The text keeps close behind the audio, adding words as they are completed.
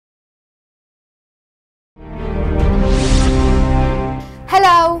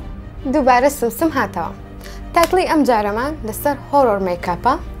دووبارە سوسم هاتەوە. تایتڵی ئەم جارەمان لەسەر هۆرۆر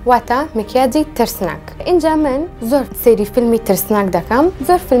میکاپە واتە مکیاجی ترسناک. اینجا من زۆر سەیری فیلمی ترسناک دەکەم،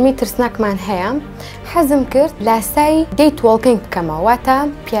 زۆر فیلمی ترسناکمان هەیە. حەزم کرد لاسای دیت وۆڵکینگ بکەمەوە واتە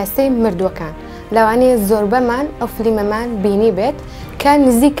پیاسەی مردووەکان. لەوانەیە زۆربەمان ئەو فیلمەمان بینی بێت کە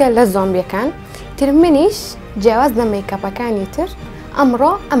نزیکە لە زۆمبیەکان. تر منیش جیاواز لە میکاپەکانی تر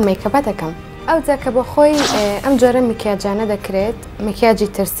ئەمڕۆ ئەم میکاپە دەکەم. ئەو جاکە بۆ خۆی ئەم جۆرە مکیاجانە دەکرێت مکیاجی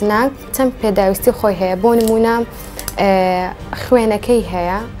ترسناک چەند پێداویستی خۆی هەیە. بۆ نمونە خوێنەکەی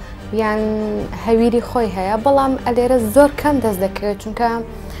هەیە یان هەویری خۆی هەیە، بەڵام ئەلێرە زۆر کەم دەست دەکرێت چونکە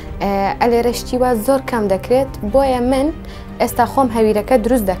ئەلێرە شتیوە زۆر کەم دەکرێت. بۆیە من ئێستا خۆم هەویرەکە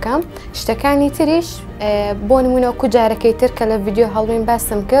دروست دەکەم. شتەکانی تریش بۆ نمونەوەکو جارەکەی تر کە لە ڤیدیۆ هەڵوین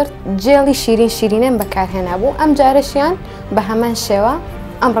باسم کرد جێڵی شیرینێن بەکارهێنا بوو. ئەم جارەشیان بە هەمان شێوە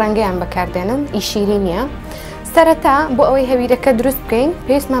ئەم ڕەنگەیان بەکاردێنم ئیشیری نییە. سەرەتا بۆ ئەوەی هەویرەکە دروست بکەین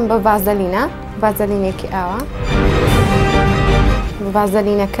پێویستمان بە ڤازەلینە، ڤازەلینێکی ئاوە.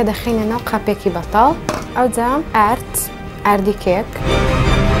 ڤازەلینەکە دەخینە ناو قاپێکی بەتاڵ. ئەوجا ئاردی کێک،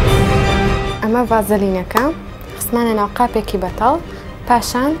 ئەمە ڤازەلینەکە خسمانە ناو قاپێکی بەتاڵ،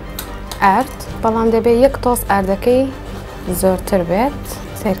 پاشان ئارد، بەڵام دەبێت یەک تۆز ئاردەکەی زۆرتر بێت.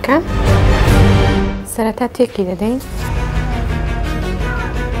 سیرکەن سەرەتا تێکی دەدەین.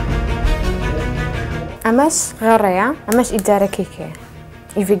 ئەمەش غەڕەیە، ئەمەش ئیجارەکەیکێ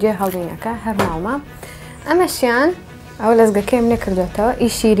ئی ڤیدیۆ هەڵوینەکە هەر ناومە. ئەمەشیان ئەو لەزگەکەیم نەکردوێتەوە، ئی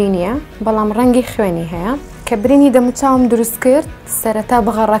شیرینیە بەڵام ڕەنگی خوێنی هەیە کە برینی دەموچاوم دروست کرد. سەرەتا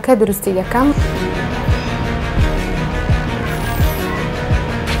بغەڕەکە دروستی دەکەم.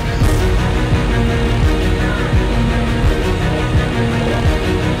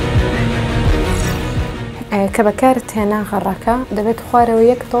 کە بەکارت هێنا غەڕەکە دەبێت خوارەوە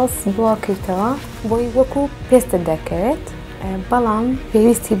یەک تۆز بڵاوکەیتەوە بۆی وەکو پێستت دەکەوێت، بەڵام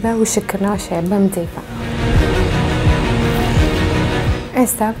پێویستی بە وشکردنەوەشەیە بەم جێفە.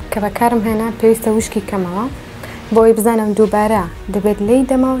 ئێستا کە بەکارم هێنا پێویستە وشکی کەمەوە بۆی بزانم دووبارە دەبێت لی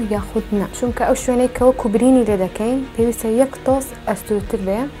دەمەوە یاخود نا، چونکە ئەو شوێنەی کەوە کوبرینی لێ دەکەین پێویستە یەک تۆز ئەستوتر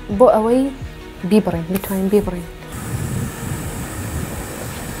بێ بۆ ئەوەی بیبڕین، بتوانین بیبڕین.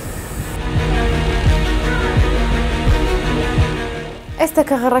 ئێستا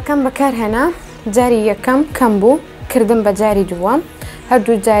کە غەڕەکەم بەکارهێنا جاری یەکەم کەم بوو، کردم بە جاری دووەم،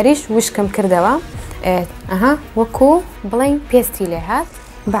 هەردوو جاریش وشکم کردەوە. ئەها وەکو بڵین پێستی لێ هات.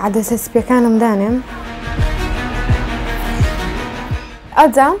 بە عەدەسە سپیەکانم دانێم.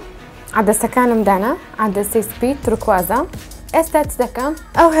 ئەوجا عەدەسەکانم دانا، عەدەسەی سپی تورکوازە. ئێستا چ دەکەم؟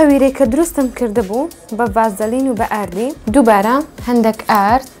 ئەو هەویرەی کە دروستم کرده بوو بە ڤازەلین و بە ئاردی دووبارە هەندێک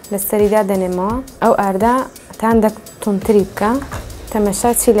ئارد لەسەریدا دەنێمەوە. ئەو ئاردا تا هەندێک تونتری بکە.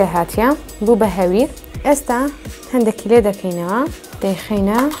 تەمەشا چی لێ هاتیە بوو بە هەویر. ئێستا هەندێکی لێ دەکەینەوە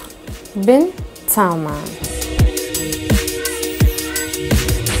دەیخینە بن چاومان.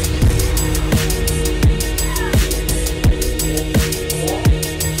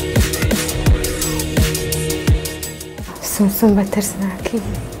 سمسم بە ترسناکی،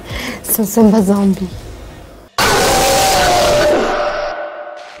 سمسم بە زۆمبی.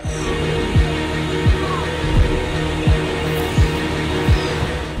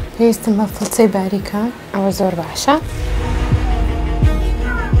 پێویستم بە فڵچەی باریکە، ئەوە زۆر باشە.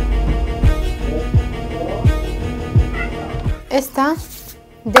 ئێستا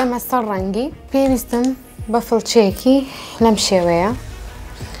دێمە سەر ڕەنگی. پێویستم بە فڵچەیەکی لەم شێوەیە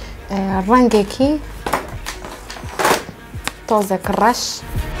ڕەنگێکی تۆزێک ڕەش.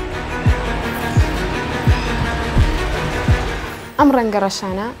 ئەم ڕەنگە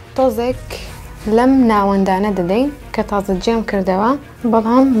ڕەشانە تۆزێک لەم ناوەندانە دەدەین کە تازە جێم کردەوە،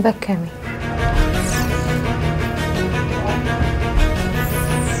 بەڵام بەکەمی.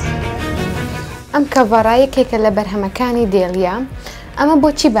 ئەم کەڤەڕە یەکێکە لە بەرهەمەکانی دێڵیە. ئەمە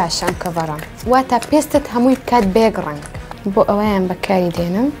بۆچی باشە ئەم کەڤەڕە؟ واتە پێستت هەمووی بکات بێک ڕەنگ. بۆ ئەوەیان بەکاری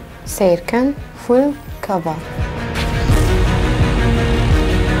دێنم. سیرکەن فول کەڤەڕ.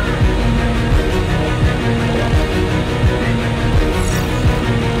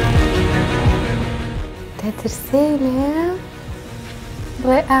 ترسێنن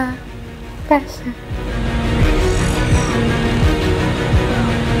ڕێئا باشە.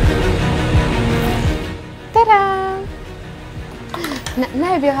 تەرام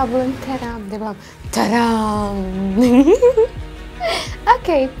نایبێ هەبڵم تەرام دەبڵم تەرام.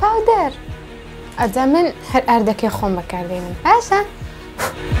 ئۆکەی پاودەر. ئەجا من هەر ئاردەکەی خۆم بەکاردێنم باشە.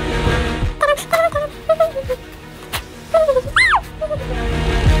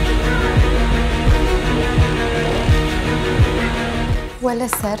 وە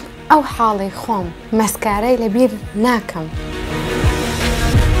لەسەر ئەو حاڵی خۆم مەسکارەی لەبیر ناکەم.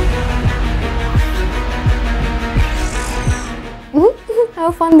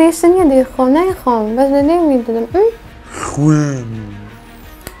 ئەو فاندێشنیە دەیخۆم نایخۆم بەس لە نێوی دەدەم خوێن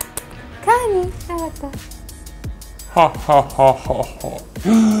کانی ئەوەتە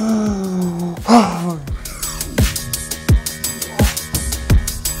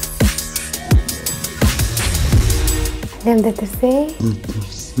لێم دەترسێ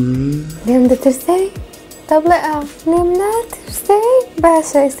لێم دەترسێ تا بڵێ لێم ناترسێ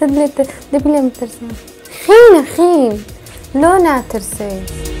باشە ئێستا دەبی لێم بترسێ خینە خین لۆ ناترسێ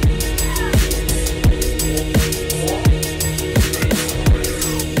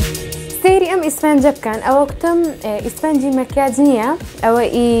سێری ئەم ئیسفەنجە بکەن ئەوە کتم ئیسفەنجی مەکیاج نییە ئەوە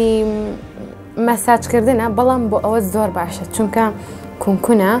مەساجکردنە بەڵام بۆ ئەوە زۆر باشە چونکە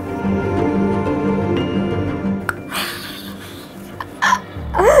کونکونە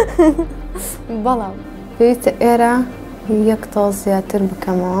بەڵام پێویستە ئێرە یەک تۆڵ زیاتر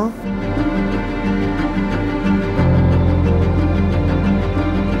بکەمەوە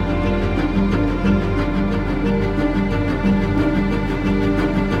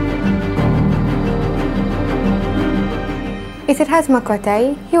ئیتر هاتمە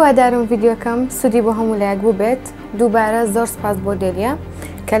کۆتایی هیوادارم ڤیدیۆکەم سودی بۆ هەموو لایەک بوو بێت دووبارە زۆر سپاس بۆ دێلیە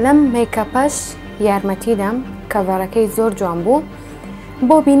کە لەم میکەپەش یارمەتیدام کەڤەرەکەی زۆر جوان بوو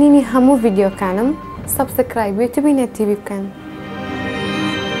بۆ بینینی هەموو ڤیدیۆکانم سەبسکرایبی تبینە تیڤی بکەن